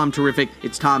not Tom Terrific.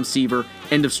 It's Tom Seaver.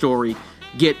 End of story.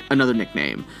 Get another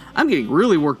nickname. I'm getting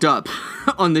really worked up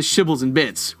on this shibbles and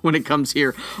bits when it comes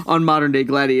here on Modern Day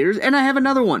Gladiators, and I have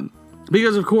another one.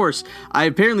 Because, of course, I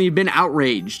apparently have been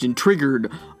outraged and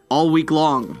triggered all week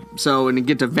long. And I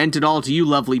get to vent it all to you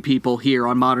lovely people here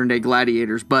on Modern Day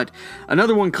Gladiators. But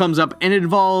another one comes up, and it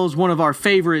involves one of our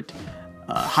favorite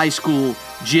high school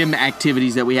gym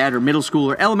activities that we had, or middle school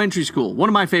or elementary school. One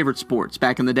of my favorite sports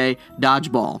back in the day,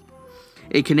 dodgeball.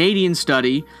 A Canadian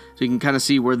study, so you can kind of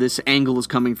see where this angle is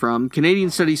coming from.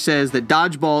 Canadian study says that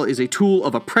dodgeball is a tool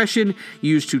of oppression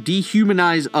used to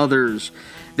dehumanize others.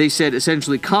 They said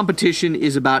essentially competition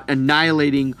is about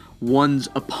annihilating one's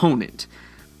opponent.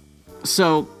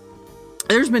 So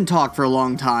there's been talk for a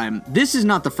long time. This is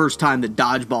not the first time that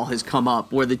dodgeball has come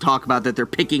up where they talk about that they're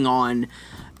picking on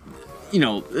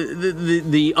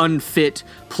the unfit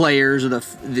players, or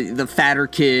the fatter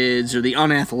kids, or the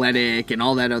unathletic, and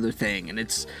all that other thing. And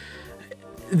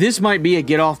this might be a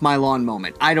get off my lawn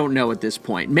moment. I don't know at this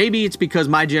point. Maybe it's because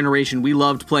my generation, we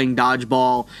loved playing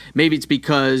dodgeball. Maybe it's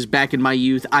because back in my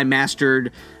youth, I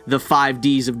mastered the 5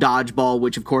 Ds of dodgeball,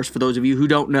 which, of course, for those of you who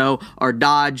don't know, are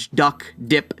dodge, duck,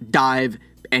 dip, dive,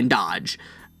 and dodge.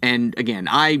 And again,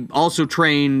 I also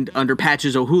trained under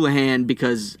Patches O'Houlihan,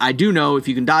 because I do know if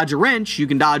you can dodge a wrench, you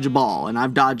can dodge a ball, and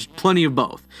I've dodged plenty of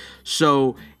both.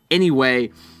 So anyway,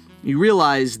 you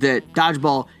realize that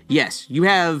dodgeball, yes, you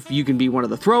can be one of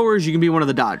the throwers, you can be one of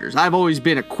the dodgers. I've always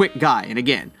been a quick guy, and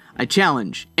again, I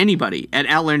challenge anybody at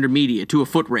Outlander Media to a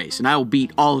foot race, and I will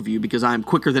beat all of you because I'm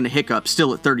quicker than a hiccup,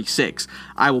 still at 36.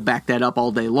 I will back that up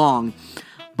all day long.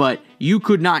 But you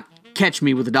could not catch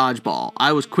me with a dodgeball.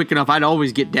 I was quick enough. I'd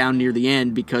always get down near the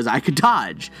end because I could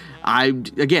dodge.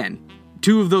 Again,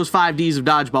 2 of those 5 Ds of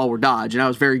dodgeball were dodge, and I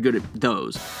was very good at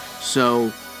those.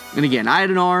 So, and again, I had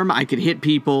an arm. I could hit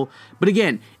people. But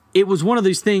again, it was one of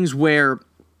these things where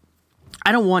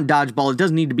I don't want dodgeball. It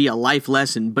doesn't need to be a life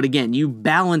lesson. But again, you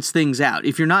balance things out.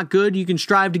 If you're not good, you can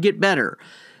strive to get better.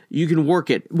 You can work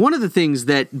it. One of the things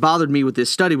that bothered me with this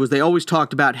study was they always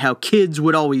talked about how kids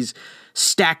would always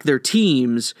stack their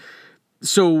teams.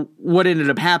 So what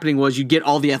ended up happening was you get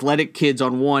all the athletic kids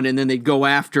on one, and then they'd go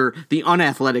after the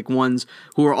unathletic ones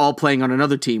who are all playing on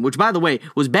another team, which, by the way,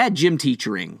 was bad gym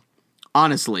teaching,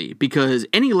 honestly, because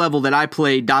any level that I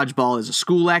played dodgeball as a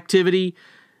school activity,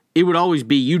 it would always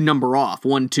be you number off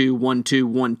 1, 2, 1, 2,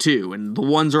 1, 2, and the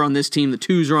 1s are on this team, the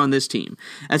 2s are on this team.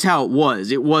 That's how it was.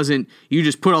 It wasn't you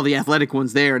just put all the athletic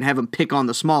ones there and have them pick on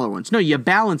the smaller ones. No, you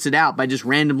balance it out by just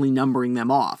randomly numbering them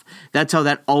off. That's how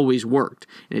that always worked,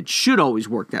 and it should always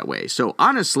work that way. So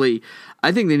honestly,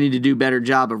 I think they need to do a better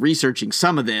job of researching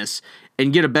some of this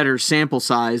and get a better sample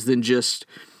size than just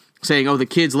saying, oh, the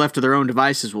kids left to their own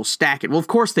devices will stack it. Well, of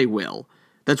course they will.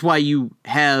 That's why you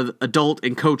have adult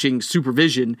and coaching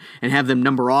supervision and have them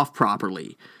number off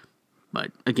properly.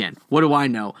 But again, what do I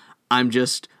know? I'm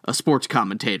just a sports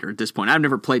commentator at this point. I've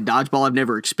never played dodgeball. I've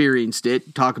never experienced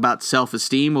it. Talk about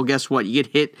self-esteem. Well, guess what? You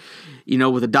get hit,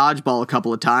 with a dodgeball a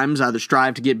couple of times. Either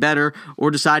strive to get better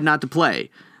or decide not to play.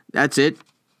 That's it.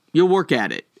 You'll work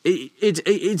at it.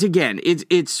 It's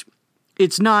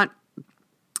not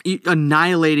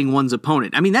annihilating one's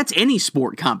opponent. I mean, that's any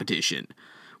sport competition.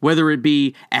 Whether it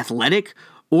be athletic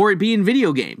or it be in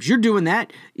video games. You're doing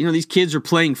that. These kids are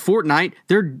playing Fortnite.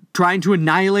 They're trying to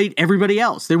annihilate everybody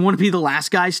else. They want to be the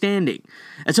last guy standing.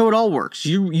 That's how it all works.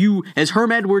 You, as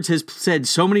Herm Edwards has said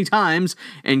so many times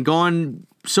and gone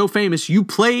so famous, you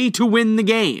play to win the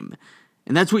game.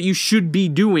 And that's what you should be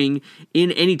doing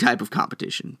in any type of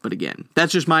competition. But again,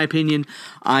 that's just my opinion.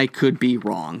 I could be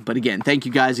wrong. But again, thank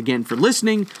you guys again for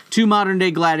listening to Modern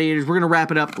Day Gladiators. We're going to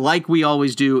wrap it up like we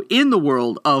always do in the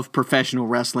world of professional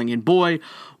wrestling. And boy,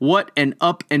 what an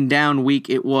up and down week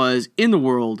it was in the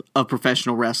world of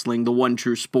professional wrestling, the one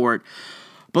true sport.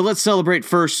 But let's celebrate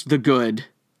first the good.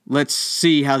 Let's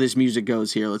see how this music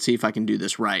goes here. Let's see if I can do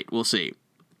this right. We'll see.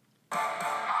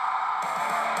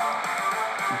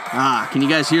 Can you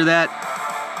guys hear that?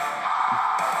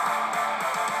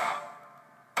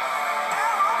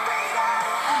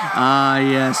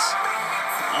 Yes.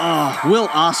 Will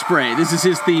Ospreay. This is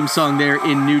his theme song there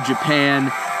in New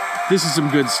Japan. This is some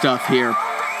good stuff here.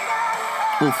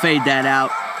 We'll fade that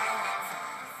out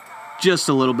just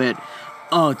a little bit.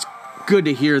 Oh, it's good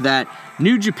to hear that.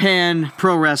 New Japan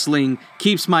Pro Wrestling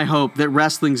keeps my hope that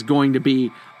wrestling's going to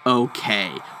be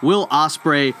okay. Will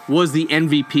Ospreay was the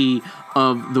MVP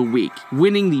of the week,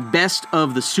 winning the Best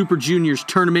of the Super Juniors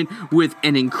tournament with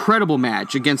an incredible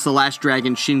match against the Last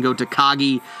Dragon Shingo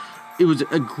Takagi. It was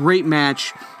a great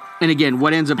match. And again,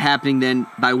 what ends up happening then,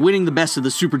 by winning the Best of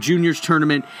the Super Juniors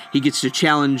tournament, he gets to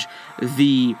challenge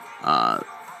the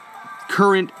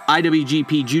current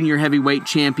IWGP Junior Heavyweight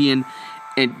Champion,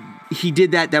 and he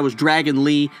did that. That was Dragon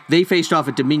Lee. They faced off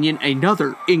at Dominion,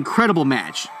 another incredible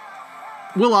match.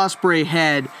 Will Ospreay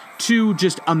had two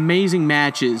just amazing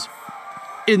matches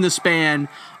in the span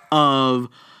of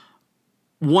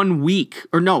 1 week,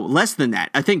 or no, less than that.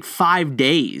 I think 5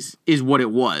 days is what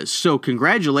it was. So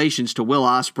congratulations to Will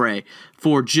Ospreay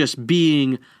for just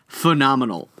being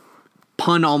phenomenal.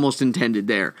 Pun almost intended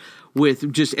there,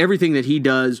 with just everything that he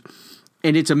does.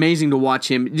 And it's amazing to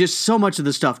watch him. Just so much of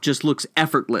the stuff just looks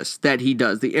effortless that he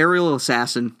does. The aerial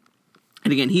assassin.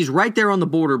 And again, he's right there on the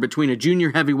border between a junior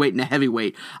heavyweight and a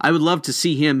heavyweight. I would love to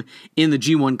see him in the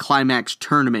G1 Climax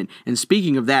tournament. And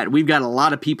speaking of that, we've got a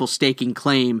lot of people staking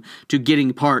claim to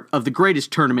getting part of the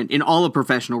greatest tournament in all of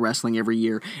professional wrestling every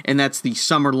year. And that's the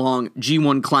summer-long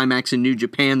G1 Climax in New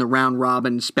Japan, the round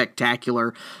robin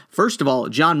spectacular. First of all,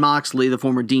 Jon Moxley, the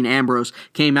former Dean Ambrose,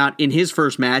 came out in his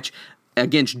first match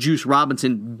against Juice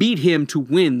Robinson, beat him to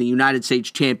win the United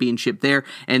States Championship there.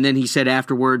 And then he said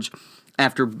afterwards,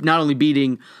 after not only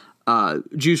beating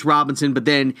Juice Robinson, but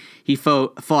then he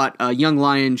fought Young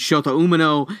Lion Shota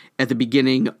Umino at the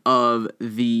beginning of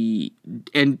the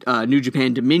New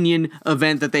Japan Dominion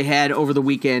event that they had over the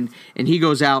weekend, and he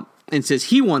goes out and says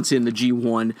he wants in the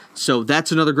G1, so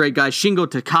that's another great guy. Shingo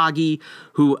Takagi,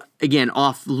 who, again,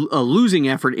 off a losing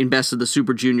effort in Best of the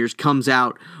Super Juniors, comes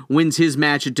out, wins his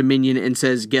match at Dominion, and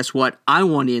says, guess what, I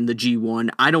want in the G1.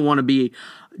 I don't want to be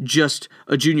just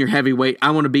a junior heavyweight.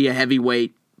 I want to be a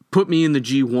heavyweight. Put me in the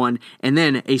G1. And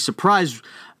then a surprise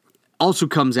also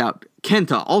comes out.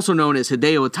 Kenta, also known as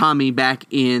Hideo Itami, back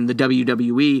in the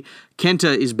WWE.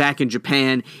 Kenta is back in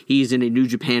Japan. He's in a New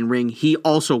Japan ring. He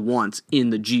also wants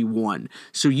in the G1.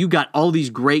 So you got all these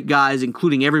great guys,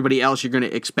 including everybody else you're going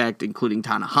to expect, including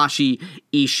Tanahashi,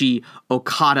 Ishii,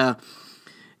 Okada.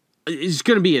 It's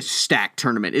going to be a stacked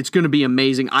tournament. It's going to be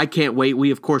amazing. I can't wait.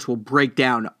 We, of course, will break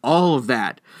down all of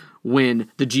that when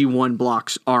the G1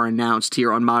 blocks are announced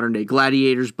here on Modern Day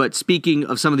Gladiators. But speaking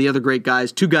of some of the other great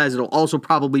guys, two guys that will also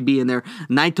probably be in there,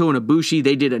 Naito and Ibushi,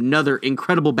 they did another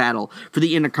incredible battle for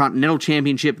the Intercontinental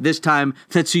Championship. This time,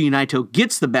 Tetsuya Naito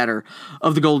gets the better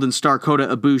of the Golden Star Kota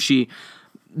Ibushi.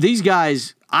 These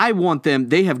guys, I want them,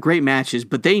 they have great matches,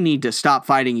 but they need to stop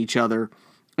fighting each other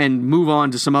and move on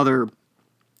to some other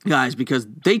guys, because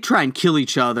they try and kill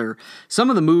each other.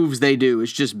 Some of the moves they do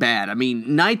is just bad. I mean,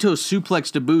 Naito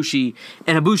suplexed Ibushi,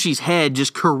 and Ibushi's head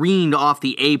just careened off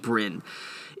the apron.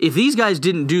 If these guys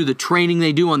didn't do the training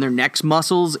they do on their neck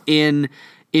muscles in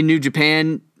New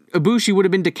Japan, Ibushi would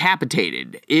have been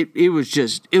decapitated. It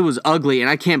was ugly, and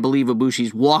I can't believe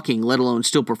Ibushi's walking, let alone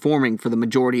still performing for the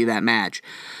majority of that match.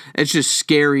 It's just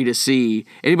scary to see.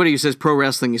 Anybody who says pro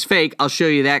wrestling is fake, I'll show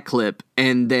you that clip,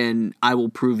 and then I will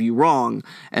prove you wrong,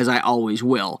 as I always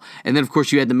will. And then, of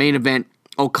course, you had the main event,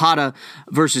 Okada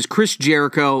versus Chris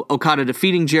Jericho. Okada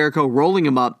defeating Jericho, rolling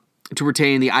him up to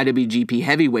retain the IWGP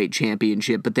Heavyweight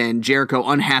Championship, but then Jericho,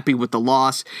 unhappy with the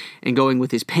loss and going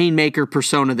with his Painmaker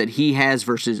persona that he has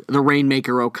versus the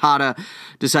Rainmaker Okada,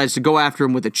 decides to go after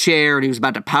him with a chair, and he was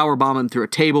about to powerbomb him through a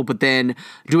table, but then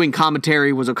doing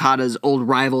commentary was Okada's old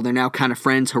rival. They're now kind of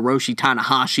friends, Hiroshi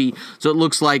Tanahashi, so it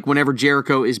looks like whenever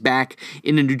Jericho is back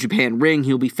in the New Japan ring,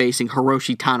 he'll be facing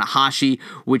Hiroshi Tanahashi,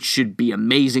 which should be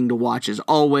amazing to watch as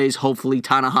always. Hopefully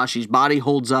Tanahashi's body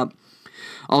holds up.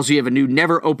 Also, you have a new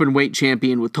never open weight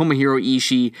champion with Tomohiro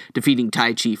Ishii defeating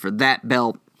Taichi for that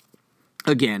belt.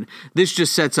 Again, this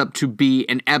just sets up to be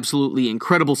an absolutely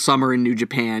incredible summer in New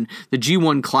Japan. The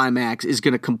G1 Climax is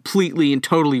going to completely and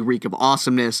totally reek of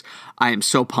awesomeness. I am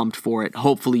so pumped for it.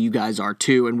 Hopefully you guys are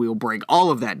too, and we will break all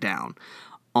of that down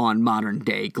on Modern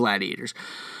Day Gladiators.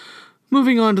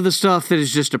 Moving on to the stuff that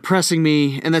is just depressing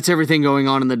me, and that's everything going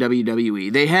on in the WWE.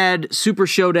 They had Super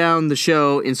Showdown, the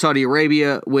show in Saudi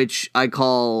Arabia, which I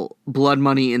call Blood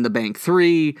Money in the Bank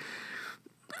 3.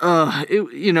 All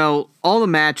the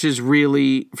matches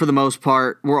really, for the most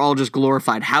part, were all just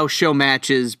glorified house show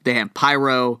matches. They have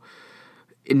pyro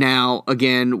now,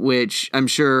 again, which I'm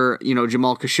sure,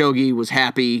 Jamal Khashoggi was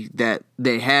happy that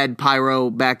they had pyro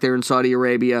back there in Saudi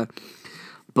Arabia,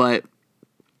 but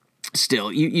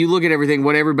still, you look at everything,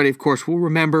 what everybody, of course, will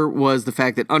remember was the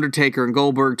fact that Undertaker and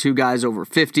Goldberg, two guys over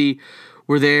 50,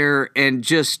 were there, and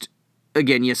just,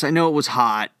 again, yes, I know it was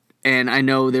hot, and I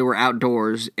know they were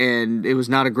outdoors, and it was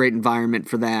not a great environment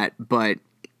for that, but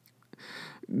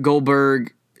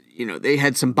Goldberg, they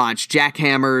had some botched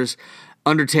jackhammers.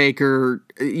 Undertaker,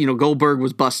 Goldberg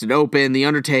was busted open. The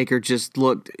Undertaker just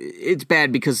looked, it's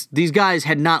bad because these guys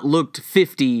had not looked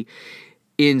 50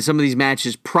 in some of these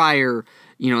matches prior,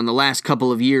 in the last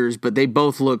couple of years, but they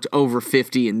both looked over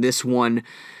 50 in this one.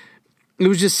 It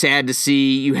was just sad to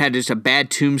see. You had just a bad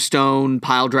tombstone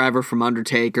pile driver from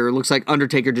Undertaker. It looks like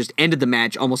Undertaker just ended the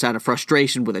match almost out of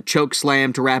frustration with a choke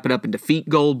slam to wrap it up and defeat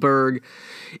Goldberg.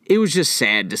 It was just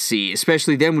sad to see,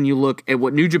 especially then when you look at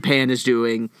what New Japan is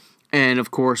doing, and,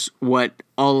 of course, what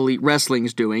All Elite Wrestling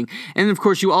is doing. And, of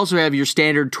course, you also have your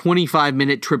standard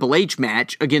 25-minute Triple H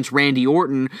match against Randy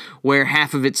Orton, where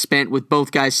half of it's spent with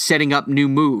both guys setting up new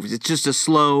moves. It's just a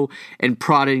slow and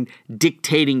prodding,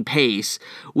 dictating pace,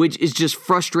 which is just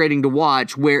frustrating to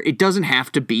watch, where it doesn't have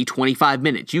to be 25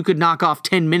 minutes. You could knock off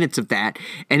 10 minutes of that,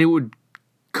 and it would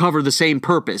cover the same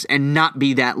purpose and not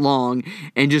be that long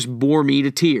and just bore me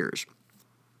to tears.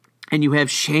 And you have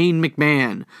Shane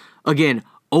McMahon, again,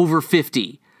 over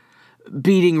 50,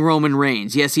 beating Roman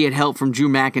Reigns. Yes, he had help from Drew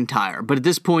McIntyre, but at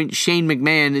this point, Shane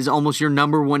McMahon is almost your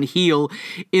number one heel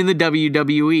in the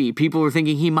WWE. People are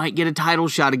thinking he might get a title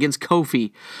shot against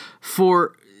Kofi.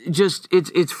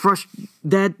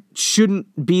 That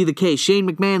shouldn't be the case. Shane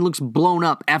McMahon looks blown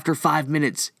up after 5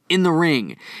 minutes in the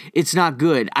ring. It's not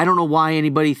good. I don't know why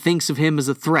anybody thinks of him as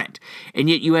a threat. And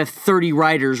yet you have 30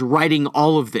 writers writing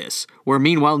all of this, where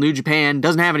meanwhile New Japan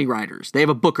doesn't have any writers. They have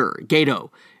a booker,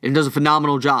 Gato, and does a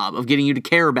phenomenal job of getting you to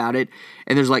care about it.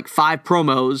 And there's like 5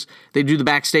 promos. They do the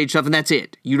backstage stuff, and that's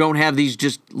it. You don't have these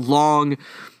just long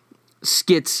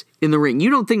skits in the ring.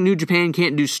 You don't think New Japan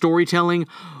can't do storytelling?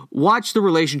 Watch the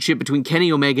relationship between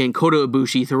Kenny Omega and Kota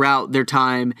Ibushi throughout their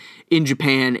time in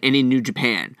Japan and in New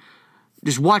Japan.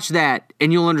 Just watch that,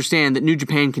 and you'll understand that New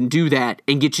Japan can do that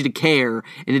and get you to care,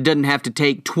 and it doesn't have to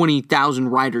take 20,000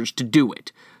 writers to do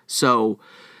it. So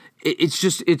it's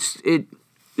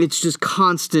just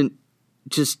constant,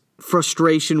 just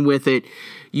frustration with it.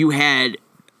 You had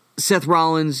Seth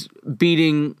Rollins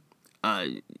beating,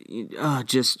 my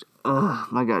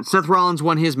God. Seth Rollins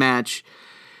won his match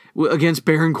against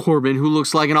Baron Corbin, who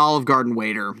looks like an Olive Garden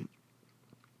waiter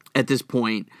at this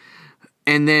point.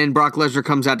 And then Brock Lesnar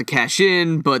comes out to cash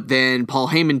in, but then Paul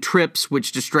Heyman trips,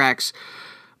 which distracts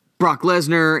Brock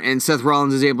Lesnar, and Seth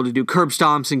Rollins is able to do curb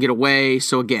stomps and get away.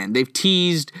 So again, they've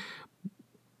teased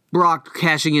Brock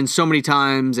cashing in so many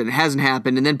times, and it hasn't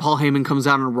happened. And then Paul Heyman comes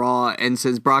out on Raw and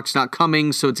says Brock's not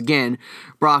coming, so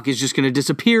Brock is just going to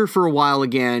disappear for a while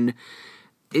again.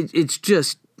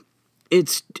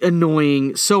 It's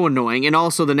annoying, so annoying. And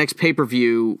also the next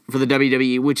pay-per-view for the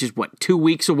WWE, which is, 2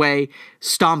 weeks away?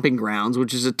 Stomping Grounds,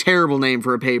 which is a terrible name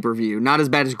for a pay-per-view. Not as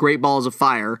bad as Great Balls of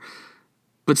Fire,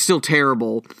 but still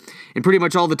terrible. And pretty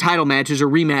much all the title matches are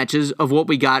rematches of what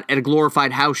we got at a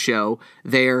glorified house show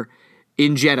there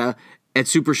in Jeddah at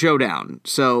Super Showdown.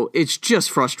 So it's just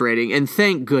frustrating, and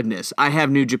thank goodness I have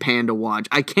New Japan to watch.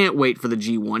 I can't wait for the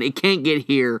G1. It can't get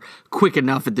here quick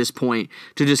enough at this point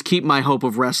to just keep my hope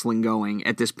of wrestling going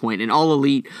at this point. And All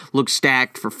Elite looks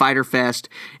stacked for Fyter Fest,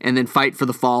 and then Fight for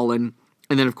the Fallen,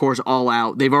 and then of course All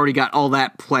Out. They've already got all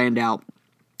that planned out.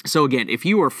 So again, if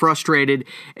you are frustrated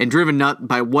and driven nuts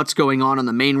by what's going on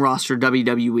the main roster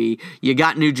WWE, you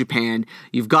got New Japan,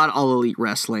 you've got All Elite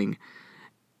Wrestling,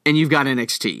 and you've got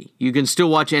NXT. You can still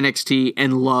watch NXT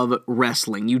and love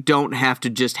wrestling. You don't have to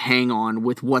just hang on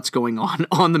with what's going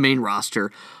on the main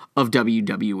roster of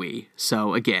WWE.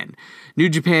 So again, New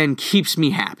Japan keeps me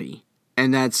happy,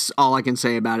 and that's all I can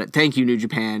say about it. Thank you, New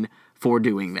Japan, for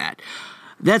doing that.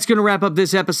 That's going to wrap up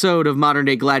this episode of Modern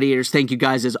Day Gladiators. Thank you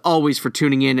guys, as always, for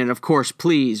tuning in. And of course,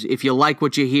 please, if you like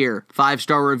what you hear,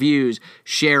 5-star reviews,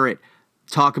 share it.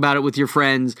 Talk about it with your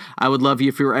friends. I would love you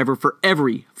if you were ever for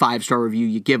every 5-star review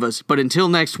you give us. But until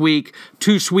next week,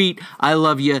 too sweet. I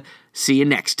love you. See you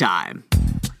next time.